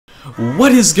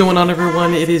What is going on,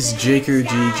 everyone? It is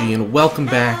JakerGG, and welcome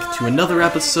back to another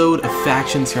episode of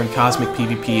Factions here on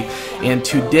CosmicPVP. And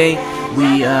today,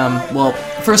 well,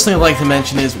 first thing I'd like to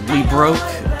mention is we broke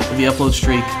the upload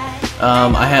streak.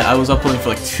 I was uploading for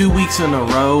like 2 weeks in a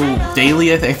row,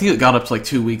 daily. I think it got up to like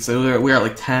 2 weeks. We were at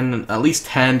like at least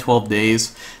 10, 12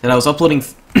 days. And I was uploading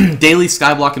daily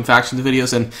Skyblock and Factions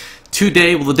videos, and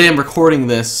today, well, the day I'm recording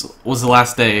this was the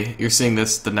last day. You're seeing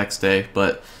this the next day,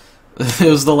 but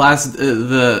it was the last,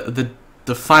 the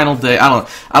final day. I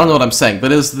don't know what I'm saying,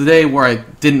 but it was the day where I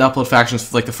didn't upload Factions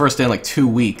for like the first day in like 2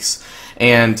 weeks,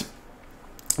 and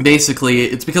basically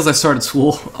it's because I started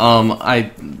school.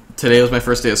 Today was my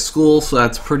first day of school, so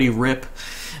that's pretty rip.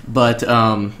 But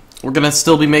we're gonna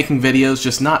still be making videos,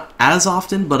 just not as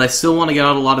often. But I still want to get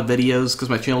out a lot of videos because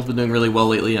my channel's been doing really well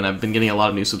lately, and I've been getting a lot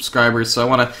of new subscribers. So I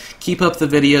want to keep up the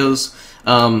videos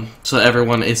so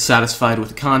everyone is satisfied with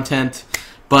the content.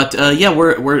 But yeah,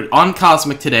 we're on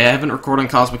Cosmic today. I haven't recorded on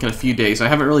Cosmic in a few days. I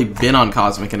haven't really been on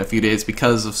Cosmic in a few days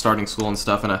because of starting school and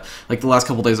stuff. And like the last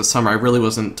couple days of summer, I really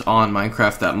wasn't on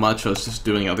Minecraft that much. I was just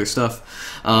doing other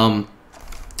stuff.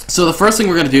 So the first thing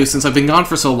we're going to do, since I've been gone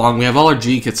for so long, we have all our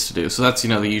G-kits to do. So that's,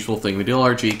 the usual thing. We do all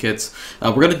our G-kits.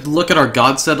 We're going to look at our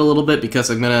God set a little bit because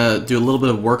I'm going to do a little bit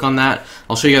of work on that.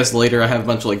 I'll show you guys later. I have a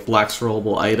bunch of like black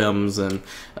scrollable items and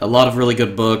a lot of really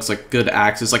good books, like good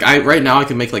axes. Like right now I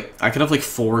could make I could have like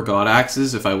 4 God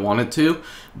axes if I wanted to,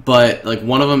 but like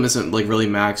one of them isn't like really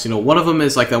max. One of them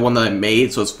is like that one that I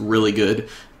made, so it's really good.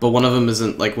 But one of them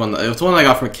isn't like one. It's one I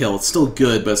got from a kill. It's still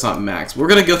good, but it's not max. We're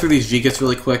gonna go through these G-kits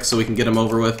really quick so we can get them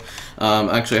over with.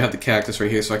 Actually, I have the cactus right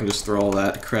here, so I can just throw all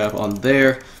that crap on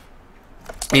there.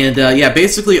 And yeah,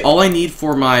 basically all I need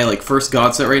for my like first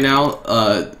God set right now,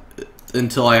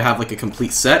 until I have like a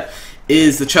complete set,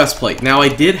 is the chest plate. Now I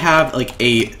did have like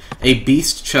a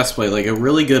beast chest plate, like a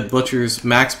really good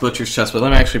max butcher's chest plate.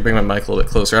 Let me actually bring my mic a little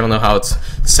bit closer. I don't know how it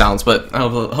sounds, but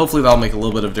hopefully that'll make a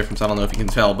little bit of difference. I don't know if you can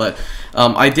tell, but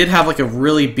I did have like a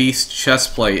really beast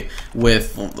chest plate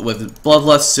with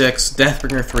Bloodlust 6,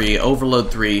 Deathbringer 3,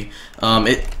 Overload 3.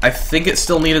 I think it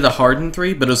still needed a Hardened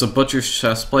 3, but it was a butcher's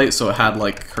chest plate, so it had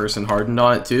like Curse and Hardened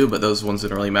on it too. But those ones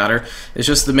didn't really matter. It's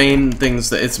just the main things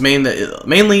that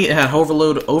mainly it had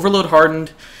Overload,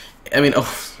 Hardened. I mean,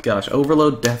 oh gosh,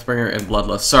 Overload, Deathbringer, and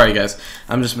Bloodlust. Sorry guys,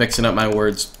 I'm just mixing up my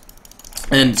words.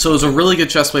 And so it was a really good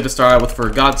chest plate to start out with for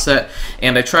a God set,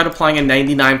 and I tried applying a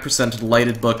 99% to the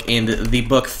lighted book, and the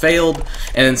book failed,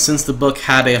 and since the book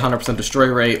had a 100% destroy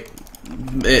rate,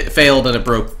 it failed and it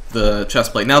broke the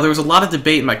chest plate. Now there was a lot of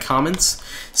debate in my comments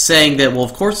saying that, well,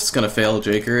 of course it's going to fail,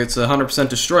 Jaker, it's a 100%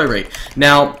 destroy rate.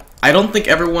 Now, I don't think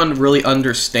everyone really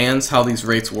understands how these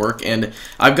rates work, and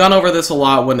I've gone over this a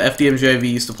lot when FDMJV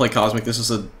used to play Cosmic. This was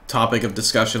a topic of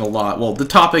discussion a lot. Well, the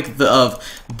topic of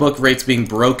book rates being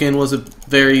broken was a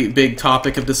very big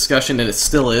topic of discussion, and it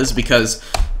still is, because,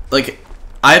 like,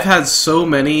 I've had so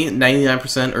many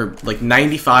 99% or, like,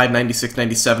 95, 96,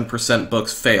 97%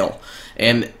 books fail,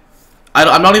 and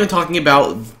I'm not even talking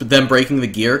about them breaking the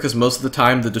gear, because most of the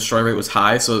time the destroy rate was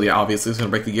high, so yeah, obviously it's going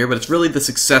to break the gear, but it's really the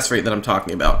success rate that I'm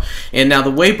talking about. And now the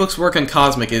way books work on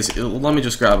Cosmic is, let me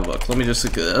just grab a book. A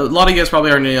lot of you guys probably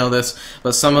already know this,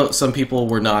 but some people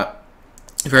were not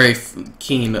very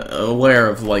aware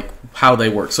of like how they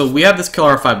work. So we have this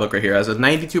Killer R5 book right here. It has a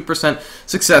 92%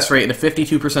 success rate and a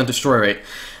 52% destroy rate.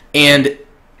 And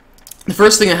the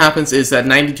first thing that happens is that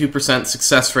 92%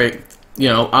 success rate, I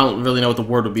don't really know what the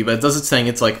word would be, but it does its thing.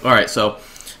 It's like, alright, so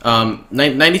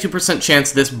 92%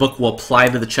 chance this book will apply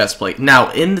to the chest plate.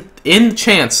 Now, in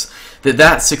chance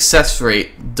that success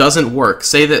rate doesn't work,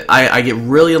 say that I get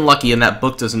really unlucky and that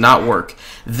book does not work,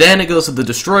 then it goes to the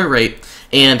destroy rate,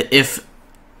 and if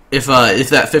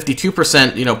that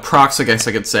 52%, procs, I guess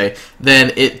I could say,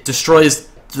 then it destroys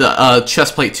the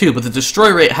chest plate too, but the destroy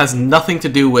rate has nothing to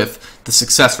do with the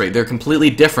success rate. They're completely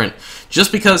different.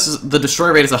 Just because the destroy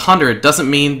rate is 100 doesn't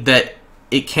mean that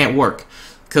it can't work.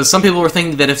 Because some people were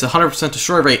thinking that if it's 100%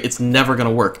 destroy rate, it's never going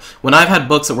to work. When I've had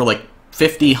books that were like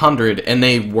 50, 100, and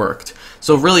they worked.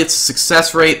 So really it's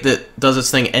success rate that does its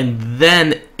thing, and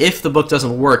then if the book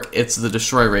doesn't work, it's the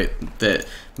destroy rate that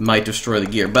might destroy the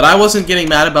gear. But I wasn't getting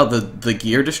mad about the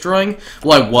gear destroying.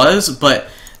 Well, I was, but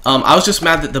I was just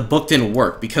mad that the book didn't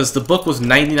work, because the book was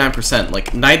 99%,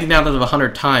 like 99 out of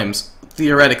 100 times,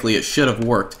 theoretically, it should have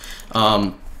worked.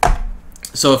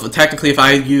 So technically, if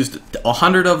I used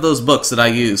 100 of those books that I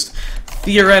used,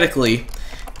 theoretically,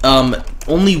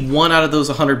 only 1 out of those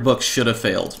 100 books should have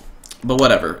failed. But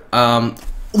whatever.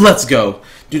 Let's go.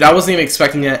 Dude, I wasn't even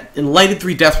expecting that. Enlightened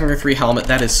 3 Deathbringer 3 helmet,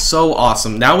 that is so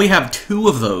awesome. Now we have 2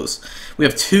 of those. We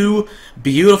have 2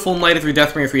 beautiful Enlightened 3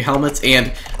 Deathbringer 3 helmets,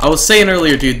 and I was saying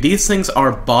earlier, dude, these things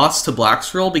are boss to Black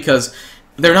Scroll because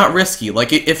they're not risky.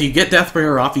 Like, if you get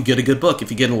Deathbringer off, you get a good book.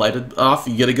 If you get Enlightened off,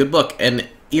 you get a good book. And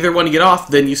either one you get off,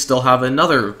 then you still have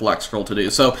another Black Scroll to do.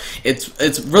 So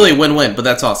it's really a win-win, but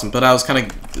that's awesome. But that's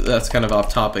kind of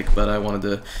off topic, but I wanted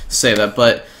to say that.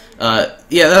 But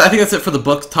yeah, I think that's it for the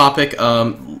book topic.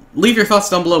 Leave your thoughts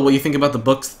down below what you think about the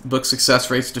book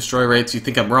success rates, destroy rates. You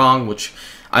think I'm wrong, which,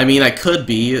 I mean, I could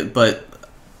be, but,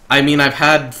 I mean, I've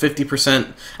had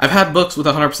 50%, I've had books with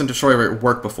 100% destroy rate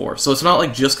work before, so it's not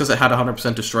like just because it had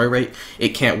 100% destroy rate, it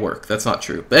can't work. That's not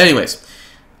true. But anyways,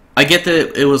 I get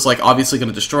that it was, like, obviously going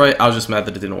to destroy. I was just mad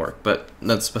that it didn't work, but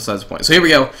that's besides the point. So here we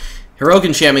go. Heroic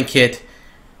Enchantment Kit.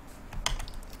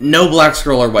 No Black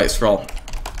Scroll or White Scroll.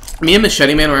 Me and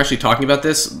Machete Man were actually talking about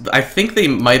this. I think they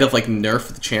might have, like,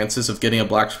 nerfed the chances of getting a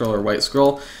Black Scroll or White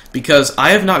Scroll, because I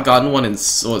have not gotten one in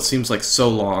what seems like so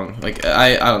long. Like,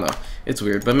 I don't know. It's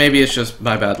weird, but maybe it's just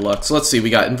my bad luck. So let's see. We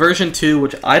got Inversion 2,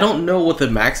 which I don't know what the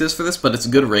max is for this, but it's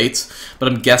good rates. But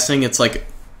I'm guessing it's, like,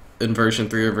 Inversion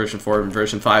 3 or version 4 or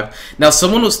version 5. Now,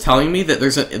 someone was telling me that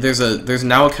there's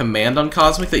now a command on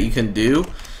Cosmic that you can do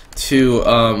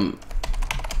to,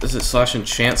 is it slash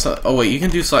enchant? Oh wait, you can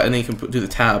do slash, and then you can do the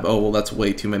tab. Oh well, that's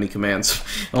way too many commands.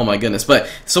 Oh my goodness! But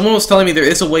someone was telling me there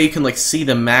is a way you can like see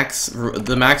the max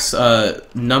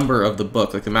number of the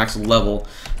book, like the max level.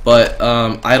 But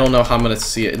I don't know how I'm gonna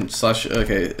see it in slash.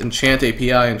 Okay, enchant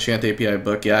API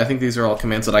book. Yeah, I think these are all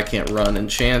commands that I can't run.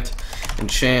 Enchant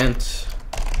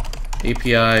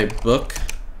API book.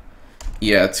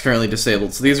 Yeah, it's currently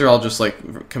disabled. So these are all just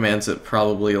like commands that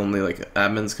probably only like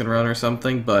admins can run or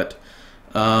something. But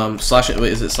slash,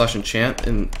 wait, is it slash enchant?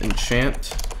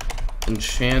 Enchantment.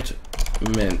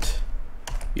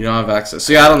 You don't have access.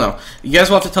 So yeah, I don't know. You guys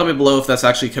will have to tell me below if that's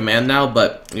actually a command now,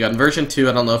 but you got Inversion 2,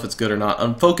 I don't know if it's good or not.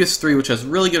 Unfocus 3, which has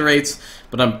really good rates,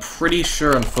 but I'm pretty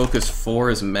sure Unfocus 4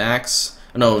 is max.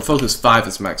 No, Unfocus 5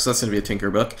 is max, so that's going to be a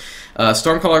Tinker book.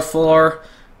 Stormcaller 4,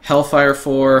 Hellfire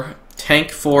 4,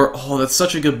 Tank 4. Oh, that's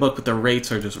such a good book, but the rates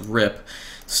are just rip.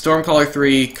 Stormcaller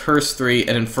 3, Curse 3,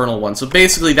 and Infernal 1. So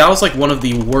basically, that was like one of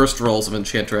the worst rolls of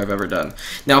Enchanter I've ever done.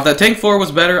 Now, if that Tank 4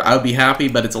 was better, I would be happy,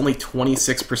 but it's only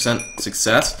 26%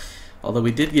 success. Although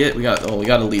we got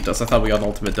Elite Dust. I thought we got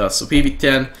Ultimate Dust. So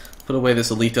PV10, put away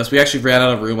this Elite Dust. We actually ran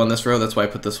out of room on this row, that's why I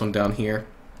put this one down here.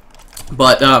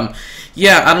 But,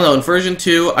 yeah, I don't know. In version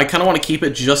 2, I kind of want to keep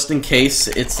it just in case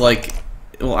it's like...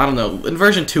 Well, I don't know.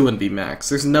 Inversion 2 wouldn't be max.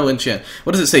 There's no enchant.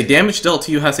 What does it say? Damage dealt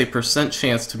to you has a %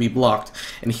 chance to be blocked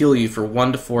and heal you for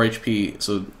 1 to 4 HP.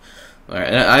 So, alright,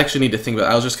 and I actually need to think about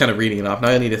it. I was just kind of reading it off. Now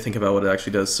I need to think about what it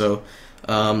actually does. So,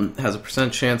 has a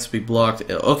 % chance to be blocked.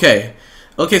 Okay.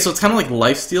 Okay, so it's kind of like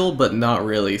lifesteal, but not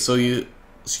really. So you're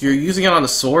using it on a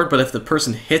sword, but if the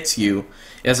person hits you,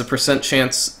 it has a %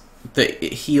 chance that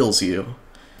it heals you.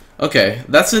 Okay,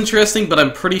 that's interesting, but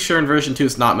I'm pretty sure Inversion 2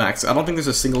 is not max. I don't think there's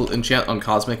a single enchant on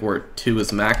Cosmic where 2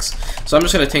 is max. So I'm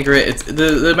just going to tinker it.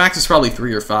 The max is probably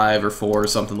 3 or 5 or 4 or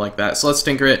something like that. So let's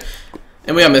tinker it.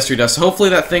 And we got Mystery Dust. Hopefully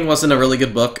that thing wasn't a really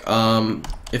good book.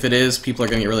 If it is, people are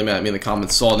going to get really mad at me in the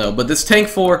comments, so I'll know. But this Tank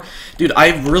 4, dude,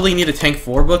 I really need a Tank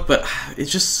 4 book, but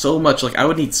it's just so much. Like, I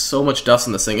would need so much dust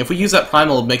in this thing. If we use that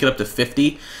Primal, it would make it up to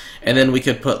 50. And then we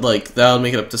could put, like, that would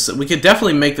make it up to... We could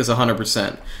definitely make this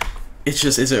 100%. It's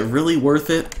just, is it really worth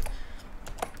it?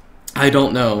 I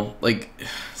don't know. Like,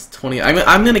 20.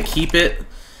 I'm gonna keep it,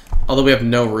 although we have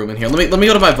no room in here. Let me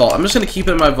go to my vault. I'm just gonna keep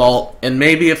it in my vault, and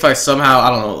maybe if I somehow, I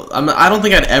don't know. I don't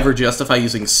think I'd ever justify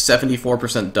using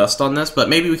 74% dust on this, but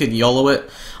maybe we could YOLO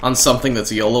it on something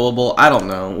that's YOLOable. I don't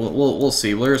know. We'll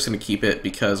see. We're just gonna keep it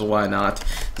because why not?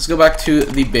 Let's go back to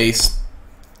the base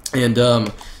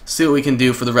and see what we can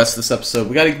do for the rest of this episode.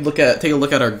 We got to take a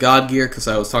look at our God gear because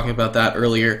I was talking about that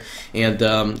earlier, and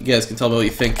you guys can tell me what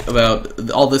you think about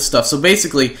all this stuff. So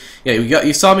basically, yeah,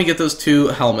 you saw me get those 2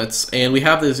 helmets, and we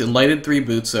have these Enlightened 3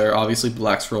 boots that are obviously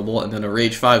black scrollable, and then a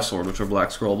Rage 5 sword, which are black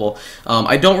scrollable.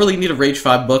 I don't really need a Rage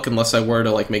 5 book unless I were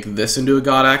to like make this into a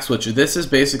God Axe, which this is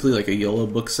basically like a YOLO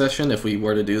book session if we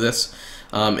were to do this.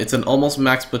 It's an almost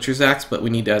max Butcher's Axe, but we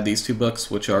need to add these 2 books,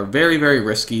 which are very, very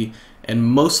risky, and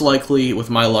most likely, with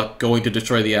my luck, going to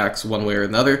destroy the axe one way or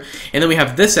another. And then we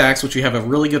have this axe, which we have a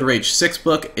really good Rage 6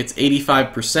 book, it's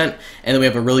 85%, and then we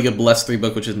have a really good Bless 3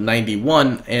 book, which is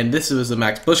 91, and this is a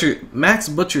max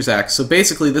Butcher's Axe. So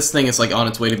basically, this thing is like on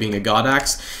its way to being a God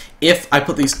Axe, if I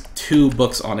put these 2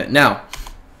 books on it. Now,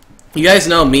 You guys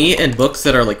know me and books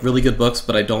that are like really good books,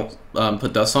 but I don't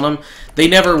put dust on them. They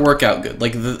never work out good.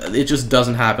 Like it just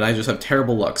doesn't happen. I just have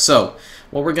terrible luck. So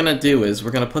what we're gonna do is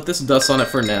we're gonna put this dust on it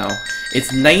for now.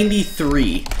 It's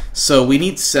 93, so we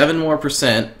need 7% more.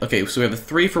 Okay, so we have a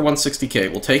 3 for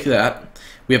 160k. We'll take that.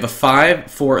 We have a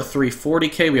 5 for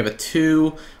 340k. We have a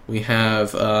 2. We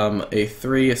have a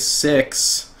 3, a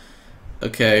 6.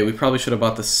 Okay, we probably should have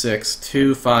bought the 6.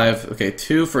 2, 5. Okay,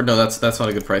 2 for... No, that's not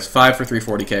a good price. 5 for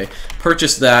 340k.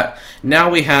 Purchase that.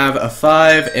 Now we have a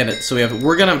 5, and so we have...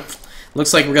 We're gonna...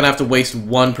 Looks like we're gonna have to waste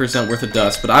 1% worth of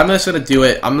dust, but I'm just gonna do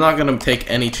it. I'm not gonna take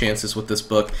any chances with this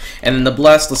book. And then the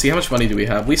Blessed, let's see, how much money do we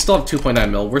have? We still have 2.9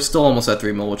 mil. We're still almost at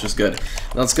 3 mil, which is good.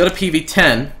 Now let's go to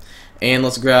PV10, and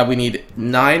let's grab... We need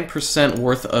 9%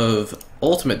 worth of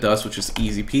ultimate dust, which is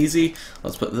easy peasy.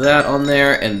 Let's put that on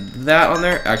there and that on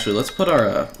there. Actually, let's put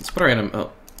our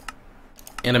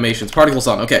animations particles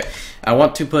on. Okay, I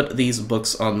want to put these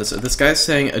books on this. This guy's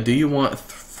saying, "Do you want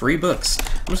free books?"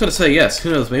 I'm just gonna say yes. Who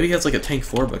knows? Maybe he has like a Tank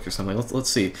 4 book or something. Let's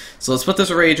see. So let's put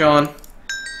this Rage on.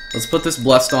 Let's put this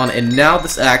Blessed on, and now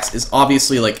this axe is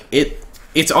obviously like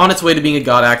it's on its way to being a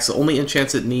god axe. The only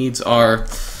enchants it needs are...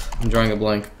 I'm drawing a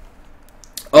blank.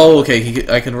 Oh, okay,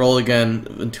 I can roll again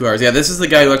in 2 hours. Yeah, this is the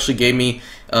guy who actually gave me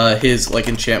his, like,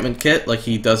 enchantment kit. Like,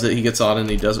 he does it, he gets on and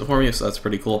he does it for me, so that's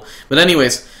pretty cool. But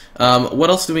anyways, what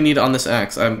else do we need on this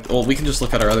axe? Well, we can just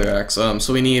look at our other axe.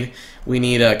 So we need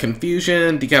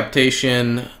Confusion,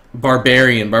 Decapitation,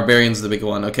 Barbarian. Barbarian's the big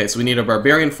one. Okay, so we need a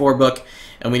Barbarian 4 book,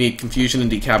 and we need Confusion and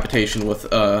Decapitation with,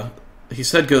 he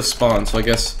said go spawn, so I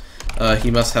guess...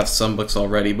 he must have some books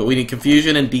already, but we need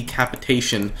Confusion and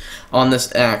Decapitation on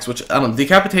this axe, which, I don't know,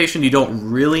 Decapitation you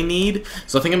don't really need,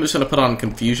 so I think I'm just going to put on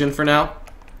Confusion for now.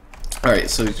 Alright,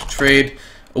 so trade.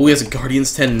 Oh, he has a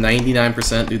Guardians 10,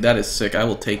 99%. Dude, that is sick. I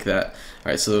will take that.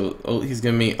 Alright, so, oh, he's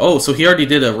giving me... Oh, so he already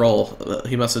did a roll.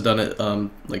 He must have done it,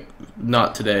 like,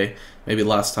 not today. Maybe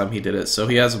last time he did it. So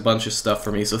he has a bunch of stuff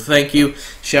for me. So thank you.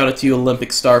 Shout out to you,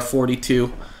 Olympic Star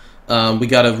 42. We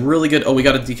got a really good... Oh, we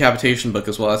got a Decapitation book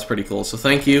as well. That's pretty cool. So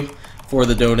thank you for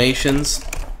the donations.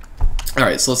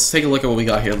 Alright, so let's take a look at what we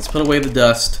got here. Let's put away the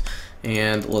dust,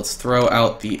 and let's throw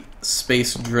out the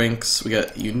space drinks. We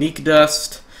got unique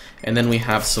dust, and then we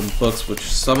have some books, which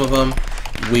some of them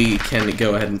we can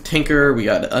go ahead and tinker. We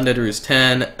got Undead Ruse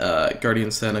 10,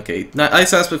 Guardians 10, okay.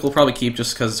 Ice Aspect we'll probably keep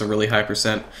just because it's a really high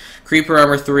percent. Creeper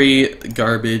Armor 3,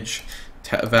 Garbage,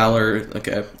 Valor,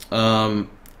 okay.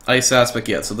 Ice Aspect,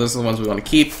 yeah, so those are the ones we want to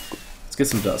keep. Let's get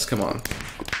some dust, come on.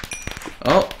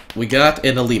 Oh, we got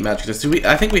an Elite Magic Dust.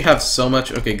 I think we have so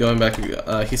much... Okay, going back,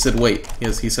 he said wait.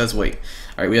 He says wait.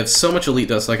 Alright, we have so much Elite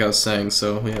Dust, like I was saying,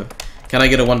 so we have... Can I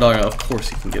get a $1 note? Of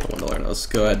course you can get a $1 note. Let's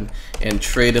go ahead and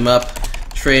trade him up.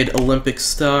 Trade Olympic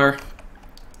Star.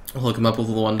 I'll hook him up with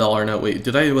a $1 note. Wait,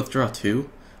 did I withdraw 2?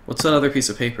 What's that other piece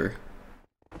of paper?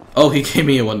 Oh, he gave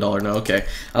me a $1 note, okay.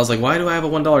 I was like, why do I have a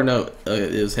 $1 note?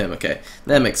 It was him, okay.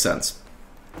 That makes sense.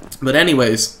 But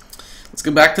anyways, let's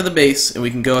go back to the base, and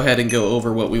we can go ahead and go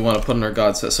over what we want to put in our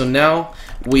god set. So now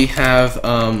we have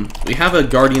a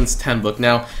Guardians 10 book.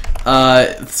 Now,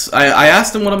 I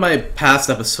asked in one of my past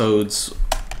episodes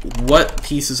what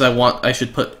pieces I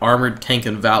should put Armored, Tank,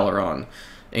 and Valor on.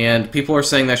 And people are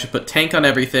saying that I should put Tank on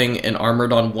everything and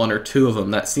Armored on 1 or 2 of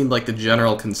them. That seemed like the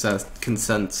general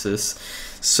consensus.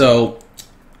 So,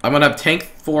 I'm going to have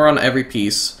Tank 4 on every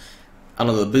piece. I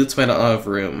don't know, the boots might not have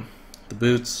room.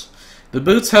 The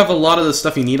boots have a lot of the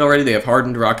stuff you need already. They have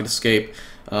Hardened, Rocket Escape.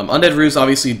 Undead Ruse,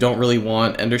 obviously, you don't really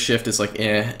want. Ender Shift is like,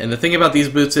 eh. And the thing about these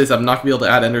boots is I'm not going to be able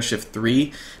to add Ender Shift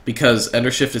 3 because Ender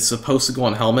Shift is supposed to go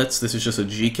on helmets. This is just a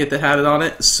G kit that had it on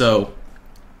it, so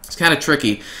it's kind of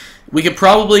tricky. We could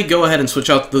probably go ahead and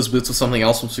switch out those boots with something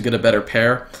else once we get a better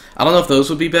pair. I don't know if those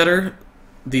would be better.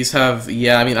 These have,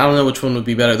 yeah, I mean, I don't know which one would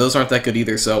be better. Those aren't that good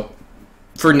either, so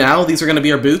for now, these are going to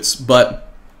be our boots,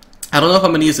 but I don't know if I'm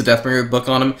going to use the Deathbringer book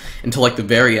on them until, like, the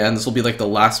very end. This will be, like, the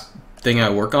last thing I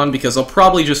work on, because I'll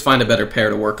probably just find a better pair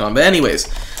to work on. But anyways,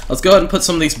 let's go ahead and put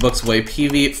some of these books away.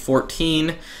 PV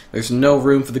 14, there's no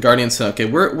room for the Guardians. Okay,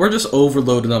 we're just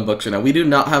overloaded on books right now. We do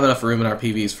not have enough room in our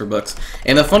PVs for books.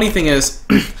 And the funny thing is,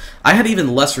 I had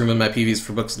even less room in my PVs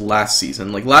for books last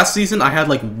season. Like, last season, I had,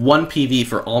 like, 1 PV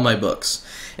for all my books.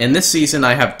 And this season,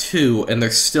 I have 2, and they're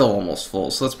still almost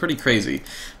full. So that's pretty crazy.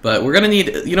 But we're going to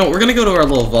need, you know, we're going to go to our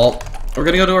little vault. We're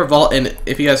going to go to our vault, and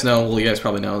if you guys know, well, you guys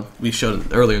probably know, we showed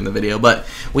it earlier in the video, but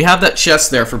we have that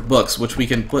chest there for books, which we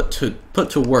can put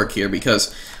to work here,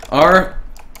 because our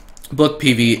book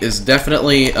PV is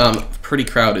definitely pretty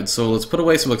crowded. So let's put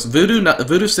away some books.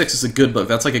 Voodoo 6 is a good book.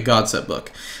 That's like a god set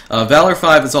book. Valor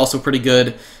 5 is also pretty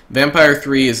good. Vampire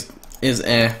 3 is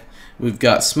eh. We've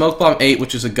got Smoke Bomb 8,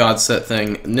 which is a God set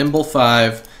thing. Nimble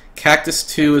 5. Cactus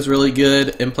 2 is really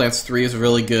good. Implants 3 is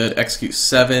really good. Execute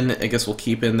 7, I guess we'll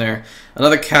keep in there.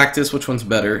 Another Cactus, which one's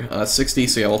better? 60,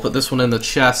 so yeah, we'll put this one in the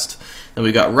chest. Then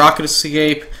we've got Rocket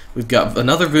Escape. We've got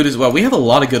another Voodoo as well. We have a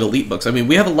lot of good Elite books. I mean,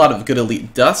 we have a lot of good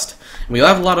Elite Dust. And we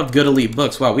have a lot of good Elite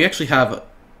books. Wow, we actually have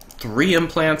 3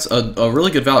 implants, a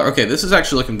really good Valor. Okay, this is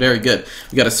actually looking very good.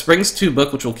 We got a Springs 2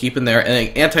 book, which we'll keep in there, and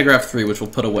an Anti-Grav 3, which we'll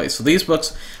put away. So these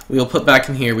books we'll put back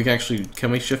in here. We can actually,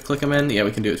 can we shift click them in? Yeah, we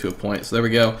can do it to a point. So there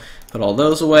we go. Put all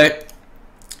those away.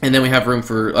 And then we have room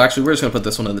for, actually we're just going to put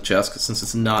this one in the chest, since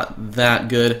it's not that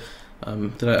good.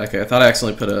 Okay, I thought I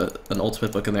accidentally put an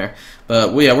Ultimate book in there.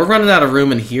 But well, yeah, we're running out of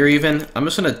room in here even. I'm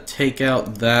just going to take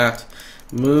out that,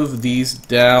 move these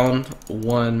down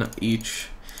 1 each.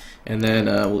 And then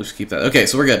we'll just keep that. Okay,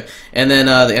 so we're good. And then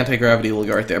the anti-gravity will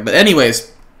go right there. But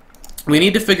anyways, we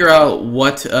need to figure out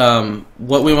what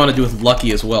we want to do with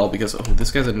Lucky as well, because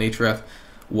this guy's a Nature F.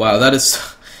 Wow, that is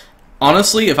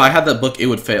honestly, if I had that book, it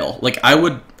would fail. Like I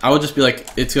would just be like,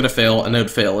 it's gonna fail, and it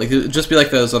would fail. Like it would just be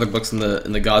like those other books in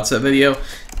the God set video.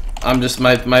 I'm just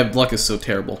my luck is so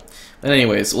terrible. But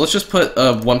anyways, let's just put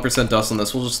 1% dust on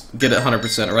this. We'll just get it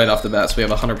 100% right off the bat, so we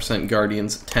have 100%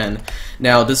 Guardians 10.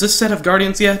 Now, does this set have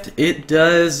Guardians yet? It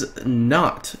does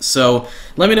not. So,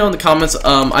 let me know in the comments.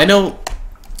 I know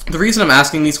the reason I'm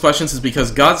asking these questions is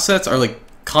because God sets are, like,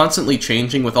 constantly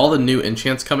changing with all the new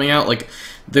enchants coming out. Like,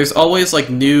 there's always, like,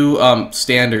 new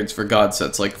standards for God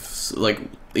sets. Like,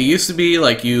 it used to be,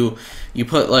 like, you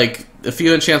put, like, a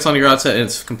few enchants on your God set and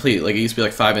it's complete. Like, it used to be,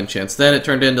 like, 5 enchants. Then it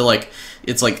turned into, like,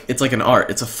 it's like an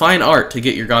art. It's a fine art to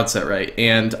get your God set right,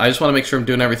 and I just want to make sure I'm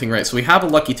doing everything right. So we have a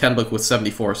Lucky 10 book with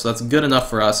 74, so that's good enough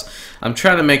for us. I'm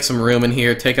trying to make some room in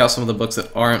here, take out some of the books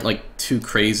that aren't like too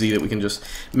crazy, that we can just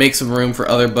make some room for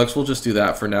other books. We'll just do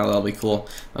that for now. That'll be cool.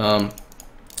 But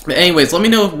anyways, let me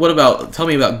know tell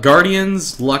me about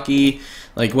Guardians, Lucky,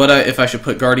 like if I should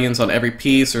put Guardians on every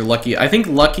piece, or Lucky. I think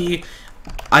Lucky,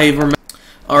 I remember.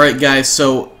 Alright guys,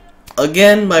 so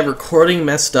again, my recording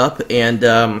messed up,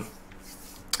 and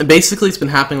basically it's been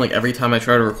happening like every time I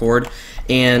try to record,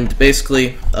 and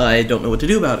basically I don't know what to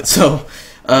do about it. So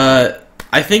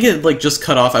I think it like just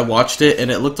cut off. I watched it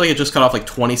and it looked like it just cut off like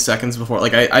 20 seconds before.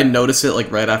 Like I noticed it like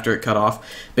right after it cut off.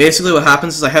 Basically what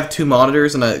happens is I have 2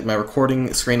 monitors, and my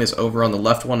recording screen is over on the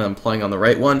left one and I'm playing on the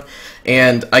right one,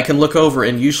 and I can look over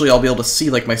and usually I'll be able to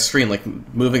see like my screen like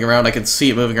moving around. I can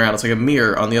see it moving around. It's like a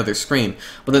mirror on the other screen.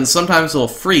 But then sometimes it'll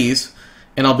freeze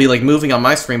and I'll be like moving on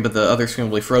my screen, but the other screen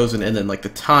will be frozen, and then like the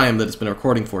time that it's been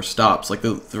recording for stops. Like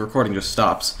the recording just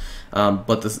stops.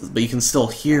 But you can still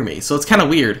hear me, so it's kind of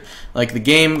weird. Like the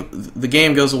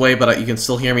game goes away, but you can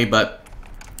still hear me. But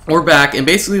we're back, and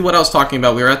basically what I was talking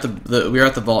about, we were at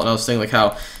the vault, and I was saying like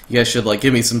how you guys should like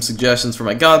give me some suggestions for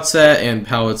my God set, and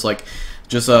how it's like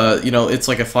just you know, it's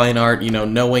like a fine art, you know,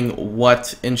 knowing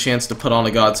what enchants to put on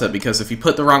a God set, because if you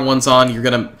put the wrong ones on, you're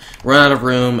gonna run out of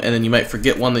room, and then you might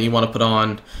forget one that you want to put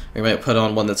on, or you might put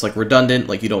on one that's like redundant,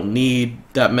 like you don't need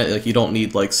that many, like you don't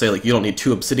need, like say like you don't need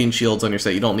 2 Obsidian Shields on your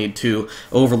set, you don't need 2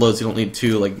 Overloads, you don't need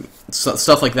 2 like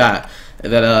stuff like that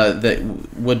that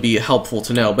would be helpful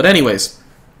to know. But anyways,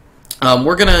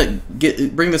 we're gonna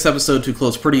bring this episode to a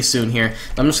close pretty soon here.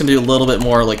 I'm just gonna do a little bit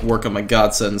more like work on my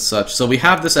God set and such. So we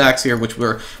have this axe here, which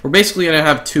we're basically gonna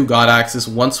have 2 God axes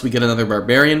once we get another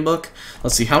Barbarian book.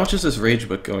 Let's see, how much is this Rage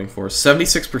book going for?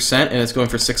 76%, and it's going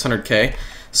for 600k.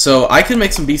 So I can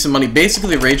make some decent money.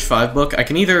 Basically, the Rage 5 book, I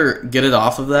can either get it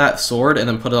off of that sword and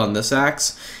then put it on this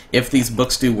axe if these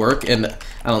books do work. And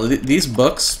I don't know, these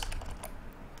books.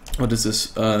 What is this?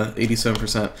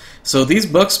 87%. So these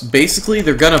books, basically,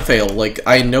 they're gonna fail. Like,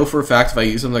 I know for a fact if I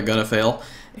use them, they're gonna fail.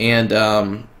 And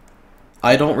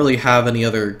I don't really have any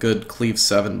other good Cleave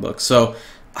 7 books. So,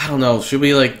 I don't know. Should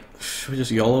we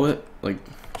just YOLO it? Like,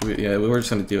 yeah, we were just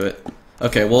gonna do it.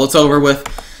 Okay, well, it's over with.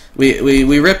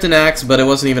 We ripped an axe, but it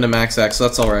wasn't even a max axe, so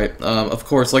that's alright. Of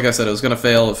course, like I said, it was gonna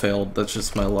fail. It failed. That's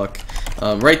just my luck.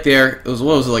 Right there, it was,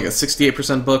 what was it, like a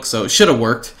 68% book, so it should have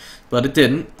worked, but it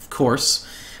didn't, of course.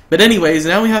 But anyways,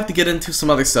 now we have to get into some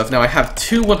other stuff. Now I have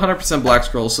 2 100% Black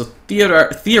Scrolls, so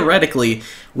theoretically,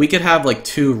 we could have like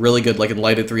 2 really good like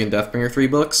Enlightened 3 and Deathbringer 3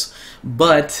 books.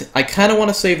 But I kind of want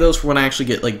to save those for when I actually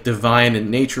get like Divine and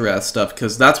Nature Wrath stuff,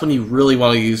 because that's when you really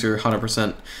want to use your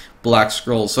 100% Black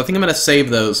Scrolls. So I think I'm going to save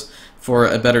those for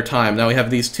a better time. Now we have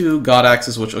these 2 God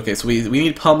Axes, which, okay, so we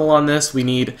need Pummel on this. We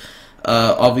need,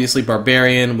 obviously,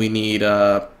 Barbarian. We need,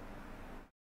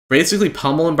 basically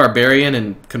Pummel and Barbarian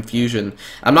and Confusion.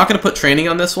 I'm not going to put Training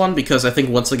on this one because I think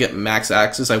once I get max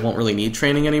axes, I won't really need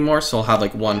Training anymore, so I'll have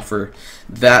like 1 for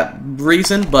that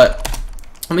reason. But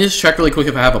Let me just check really quick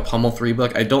if I have a Pummel 3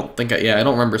 book. I don't think yeah, I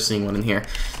don't remember seeing one in here.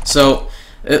 So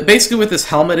basically what this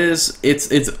helmet is, it's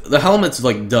the helmet's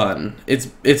like done.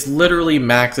 It's literally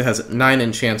max. It has 9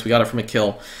 enchants. We got it from a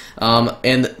kill.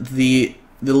 And the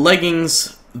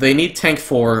leggings, they need tank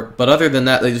 4, but other than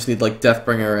that, they just need like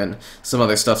Deathbringer and some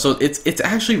other stuff. So it's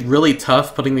actually really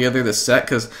tough putting together this set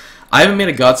because I haven't made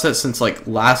a god set since like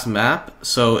last map,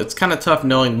 so it's kind of tough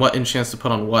knowing what enchants to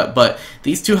put on what. But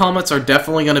these 2 helmets are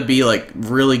definitely going to be like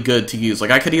really good to use.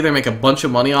 Like I could either make a bunch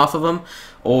of money off of them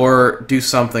or do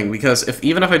something, because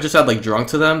even if I just had like drunk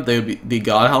to them, they would be the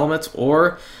god helmets,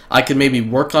 or I could maybe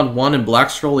work on one and black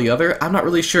scroll the other. I'm not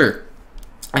really sure.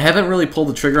 I haven't really pulled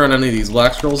the trigger on any of these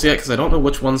black scrolls yet because I don't know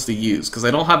which ones to use, because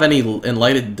I don't have any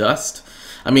enlightened dust.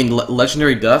 I mean,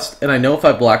 legendary dust, and I know if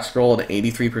I black scroll at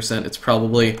 83%, it's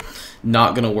probably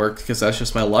not going to work because that's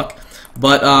just my luck.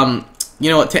 But,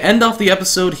 you know, to end off the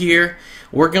episode here,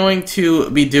 we're going to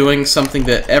be doing something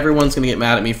that everyone's going to get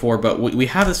mad at me for, but we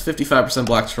have this 55%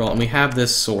 black scroll, and we have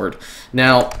this sword.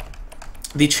 Now,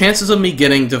 the chances of me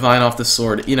getting Divine off the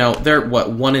sword, you know, they're,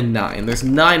 what, 1 in 9. There's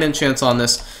 9 enchants on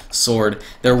this sword.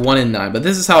 They're 1 in 9. But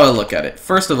this is how I look at it.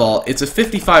 First of all, it's a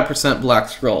 55% black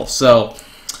scroll, so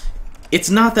it's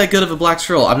not that good of a black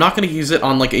scroll. I'm not going to use it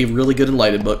on, like, a really good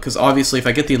Enlightened book, because obviously if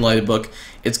I get the Enlightened book,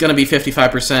 it's going to be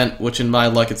 55%, which in my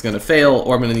luck it's going to fail,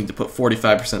 or I'm going to need to put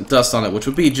 45% dust on it, which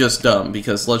would be just dumb,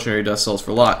 because legendary dust sells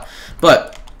for a lot.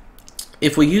 But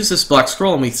if we use this black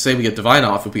scroll and we say we get Divine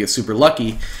off, if we get super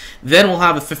lucky, then we'll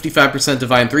have a 55%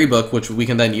 Divine 3 book, which we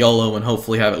can then YOLO and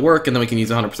hopefully have it work, and then we can use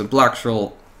 100% black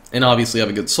scroll and obviously have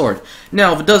a good sword.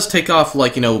 Now, if it does take off,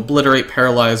 like, you know, Obliterate,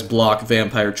 Paralyze, Block,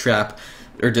 Vampire, Trap,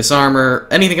 or Disarmor,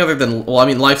 anything other than, well, I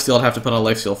mean, Lifesteal, I'd have to put on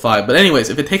Lifesteal 5. But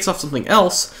anyways, if it takes off something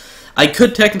else, I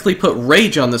could technically put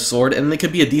Rage on this sword, and it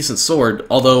could be a decent sword,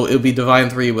 although it would be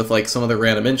Divine 3 with, like, some other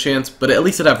random enchants, but at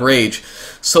least it'd have Rage.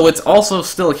 So it's also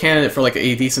still a candidate for, like,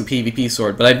 a decent PvP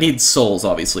sword, but I'd need souls,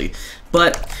 obviously.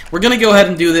 But we're going to go ahead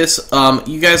and do this.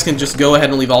 You guys can just go ahead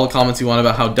and leave all the comments you want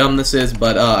about how dumb this is,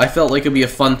 but I felt like it would be a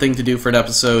fun thing to do for an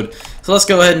episode. So let's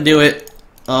go ahead and do it.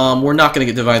 We're not going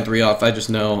to get Divine 3 off, I just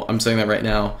know. I'm saying that right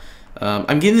now.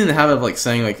 I'm getting in the habit of, like,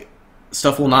 saying, like,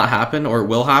 stuff will not happen or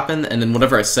will happen, and then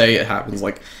whatever I say, it happens.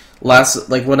 Like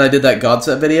when I did that God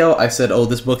set video, I said, oh,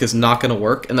 this book is not going to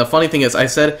work. And the funny thing is, I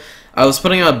said I was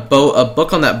putting a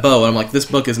book on that bow, and I'm like, this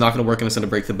book is not going to work and it's going to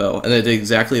break the bow. And it did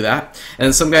exactly that. And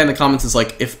then some guy in the comments is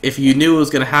like, if you knew it was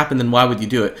going to happen, then why would you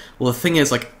do it? Well, the thing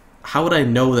is, like, how would I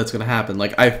know that's going to happen?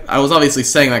 Like, I was obviously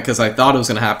saying that because I thought it was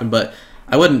going to happen, but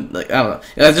I wouldn't, like, I don't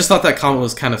know. I just thought that comment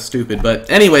was kind of stupid. But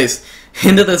anyways,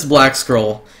 into this black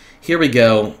scroll. Here we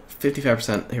go.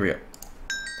 55%. Here we go.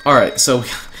 Alright, so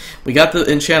we got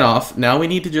the enchant off. Now we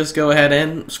need to just go ahead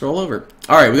and scroll over.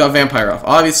 Alright, we got Vampire off.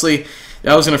 Obviously,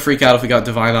 I was going to freak out if we got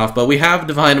Divine off, but we have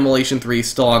Divine Immolation 3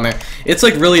 still on there. It's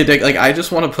like really addictive. Like, I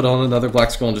just want to put on another black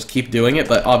scroll and just keep doing it,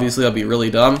 but obviously that'll be really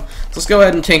dumb. So let's go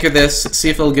ahead and tinker this, see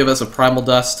if it'll give us a Primal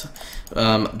Dust.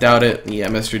 Doubt it. Yeah,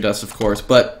 Mystery Dust, of course.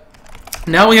 But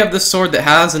now we have this sword that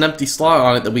has an empty slot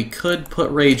on it that we could put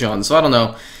Rage on. So I don't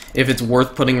know if it's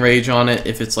worth putting Rage on it,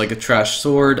 if it's like a trash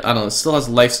sword. I don't know, it still has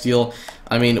Lifesteal.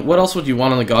 I mean, what else would you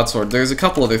want on the God Sword? There's a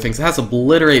couple other things. It has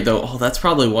Obliterate, though. Oh, that's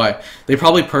probably why. They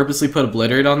probably purposely put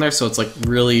Obliterate on there, so it's like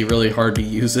really, really hard to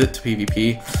use it to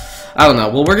PvP. I don't know.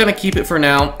 Well, we're going to keep it for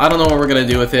now. I don't know what we're going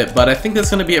to do with it, but I think that's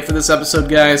going to be it for this episode,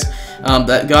 guys.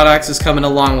 That God Axe is coming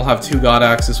along. We'll have 2 God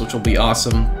Axes, which will be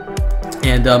awesome.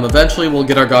 And eventually we'll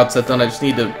get our God set done. I just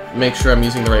need to make sure I'm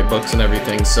using the right books and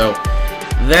everything, so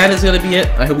that is going to be it.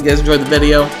 I hope you guys enjoyed the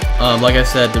video. Like I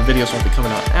said, the videos won't be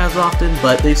coming out as often,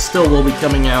 but they still will be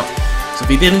coming out. So if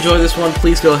you did enjoy this one,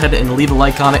 please go ahead and leave a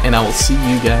like on it, and I will see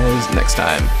you guys next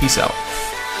time. Peace out.